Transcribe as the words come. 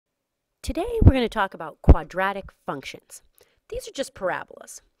Today we're going to talk about quadratic functions. These are just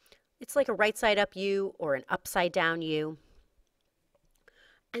parabolas. It's like a right side up U or an upside down U.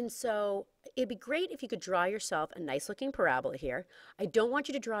 And so it'd be great if you could draw yourself a nice looking parabola here. I don't want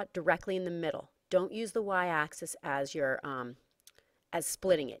you to draw it directly in the middle. Don't use the y-axis as your as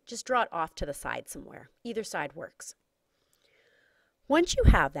splitting it. Just draw it off to the side somewhere. Either side works. Once you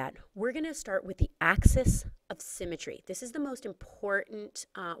have that, we're going to start with the axis of symmetry. This is the most important,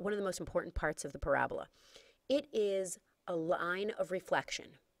 one of the most important parts of the parabola. It is a line of reflection.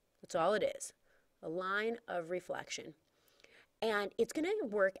 That's all it is, a line of reflection. And it's going to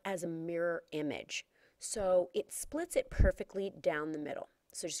work as a mirror image. So it splits it perfectly down the middle.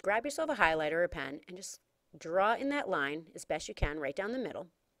 So just grab yourself a highlighter or a pen and just draw in that line as best you can right down the middle.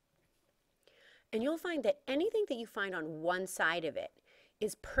 And you'll find that anything that you find on one side of it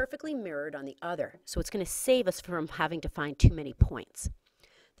is perfectly mirrored on the other. So it's going to save us from having to find too many points.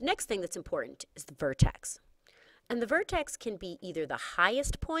 The next thing that's important is the vertex. And the vertex can be either the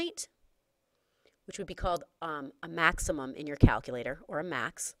highest point, which would be called a maximum in your calculator, or a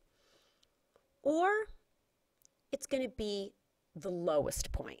max, or it's going to be the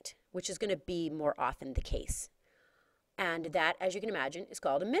lowest point, which is going to be more often the case. And that, as you can imagine, is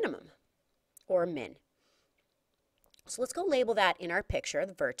called a minimum, or a min. So let's go label that in our picture,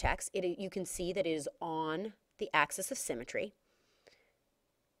 the vertex. You can see that it is on the axis of symmetry.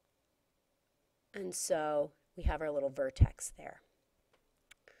 And so we have our little vertex there.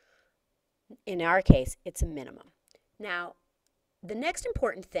 In our case, it's a minimum. Now, the next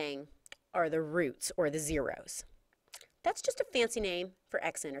important thing are the roots, or the zeros. That's just a fancy name for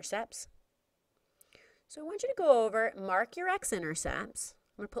x-intercepts. So I want you to go over, mark your x-intercepts.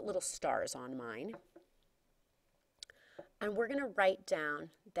 I'm going to put little stars on mine. And we're going to write down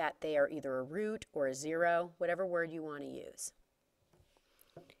that they are either a root or a zero, whatever word you want to use.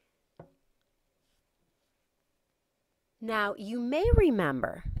 Now, you may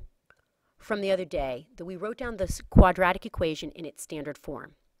remember from the other day that we wrote down this quadratic equation in its standard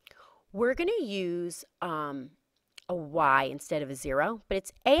form. We're going to use a y instead of a 0, but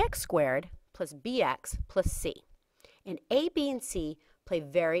it's ax squared plus bx plus c. And a, b, and c play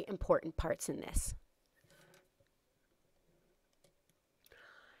very important parts in this.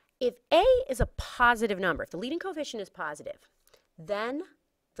 If a is a positive number, if the leading coefficient is positive, then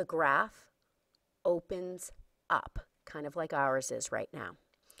the graph opens up, kind of like ours is right now.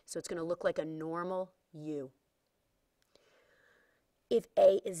 So it's going to look like a normal U. If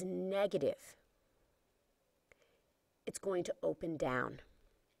a is negative, it's going to open down.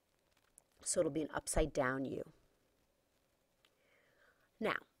 So it'll be an upside down U.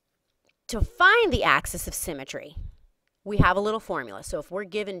 Now, to find the axis of symmetry, we have a little formula. So if we're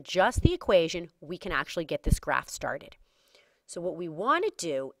given just the equation, we can actually get this graph started. So what we want to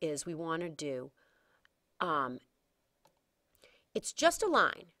do is it's just a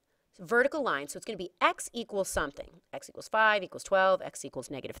line, it's a vertical line. So it's going to be x equals something. X equals 5, equals 12, x equals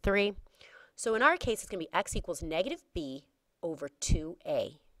negative 3. So in our case, it's going to be x equals negative b over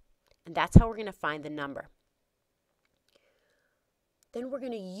 2a. And that's how we're going to find the number. Then we're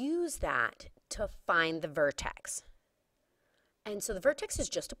going to use that to find the vertex. And so the vertex is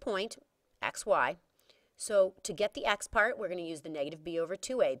just a point, x, y. So to get the x part, we're going to use the negative b over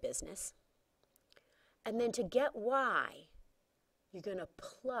 2a business. And then to get y, you're going to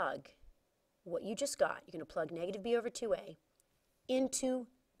plug what you just got. You're going to plug negative b over 2a into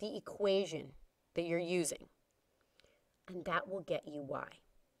the equation that you're using. And that will get you y.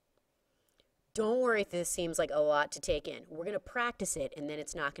 Don't worry if this seems like a lot to take in. We're going to practice it, and then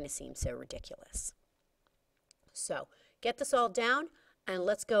it's not going to seem so ridiculous. So get this all down, and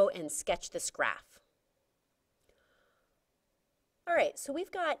let's go and sketch this graph. All right, so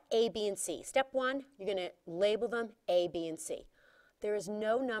we've got A, B, and C. Step 1, you're going to label them A, B, and C. There is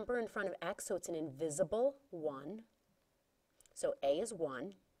no number in front of x, so it's an invisible 1. So A is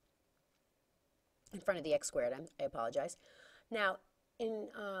 1 in front of the x squared. I apologize. Now,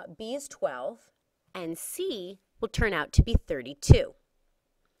 B is 12, and C will turn out to be 32.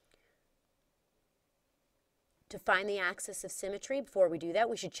 To find the axis of symmetry, before we do that,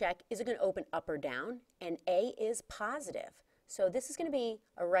 we should check, is it going to open up or down? And A is positive. So this is going to be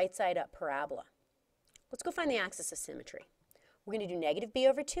a right side up parabola. Let's go find the axis of symmetry. We're going to do negative b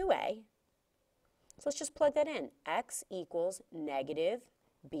over 2a. So let's just plug that in. X equals negative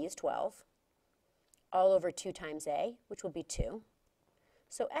b is 12, all over 2 times a, which will be 2.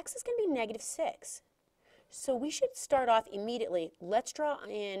 So x is going to be negative 6. So we should start off immediately. Let's draw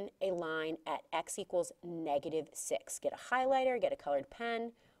in a line at x equals negative 6. Get a highlighter, get a colored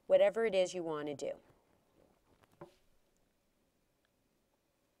pen, whatever it is you want to do.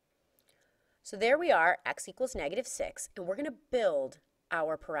 So there we are, x equals -6, and we're going to build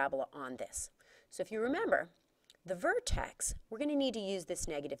our parabola on this. So if you remember, the vertex, we're going to need to use this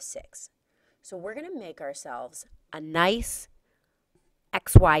 -6. So we're going to make ourselves a nice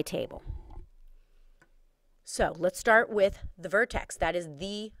XY table. So let's start with the vertex. That is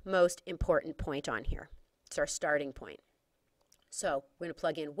the most important point on here. It's our starting point. So we're going to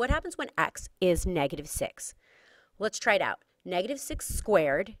plug in what happens when x is -6. Let's try it out. -6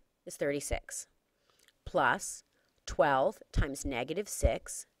 squared is 36 plus 12 times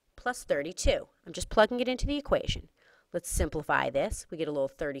 -6 plus 32. I'm just plugging it into the equation. Let's simplify this. We get a little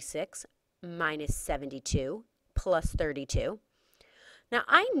 36 minus 72 plus 32. Now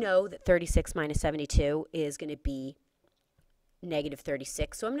I know that 36 minus 72 is going to be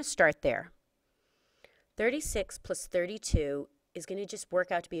 -36, so I'm going to start there. 36 plus 32 is going to just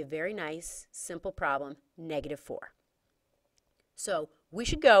work out to be a very nice, simple problem, -4. So we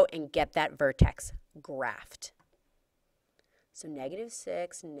should go and get that vertex graphed. So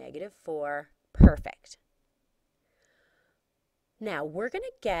 -6, -4, perfect. Now we're going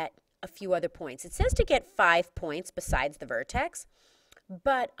to get a few other points. It says to get 5 points besides the vertex,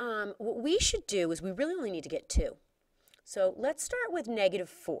 but what we should do is we really only need to get 2. So let's start with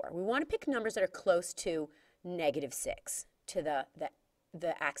 -4. We want to pick numbers that are close to -6 to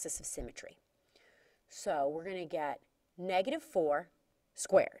the axis of symmetry. So we're going to get -4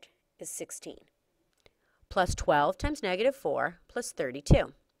 squared is 16 plus 12 times -4 plus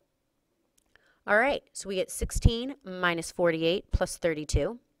 32. All right, so we get 16 minus 48 plus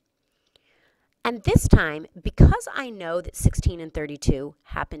 32. And this time, because I know that 16 and 32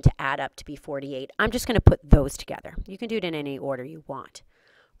 happen to add up to be 48, I'm just going to put those together. You can do it in any order you want.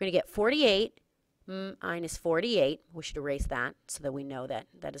 We're going to get 48 minus 48. We should erase that so that we know that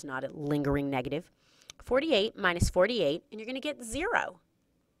that is not a lingering negative. 48 minus 48, and you're going to get 0.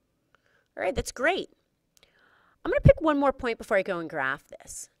 All right, that's great. I'm going to pick one more point before I go and graph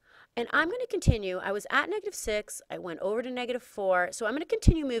this. And I'm going to continue. I was at -6. I went over to -4. So I'm going to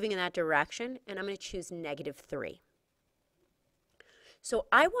continue moving in that direction, and I'm going to choose -3. So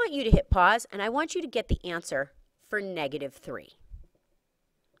I want you to hit pause, and I want you to get the answer for -3.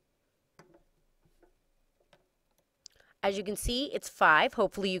 As you can see, it's 5.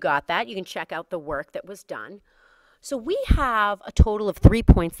 Hopefully you got that. You can check out the work that was done. So we have a total of 3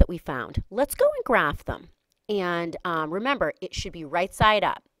 points that we found. Let's go and graph them. And remember, it should be right side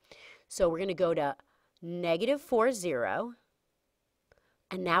up. So we're going to go to -4, 0.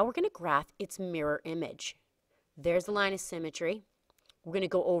 And now we're going to graph its mirror image. There's the line of symmetry. We're going to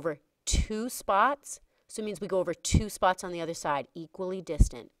go over 2 spots. So it means we go over 2 spots on the other side, equally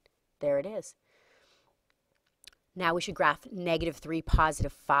distant. There it is. Now we should graph -3,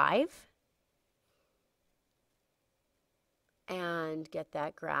 +5. And get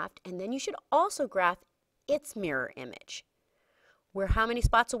that graphed. And then you should also graph its mirror image. We're how many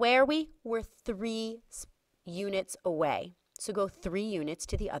spots away are we? We're 3 units away. So go 3 units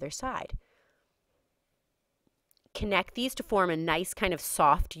to the other side. Connect these to form a nice kind of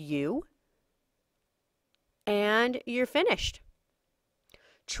soft U. And you're finished.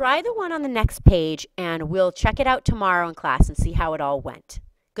 Try the one on the next page, and we'll check it out tomorrow in class and see how it all went.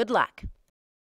 Good luck.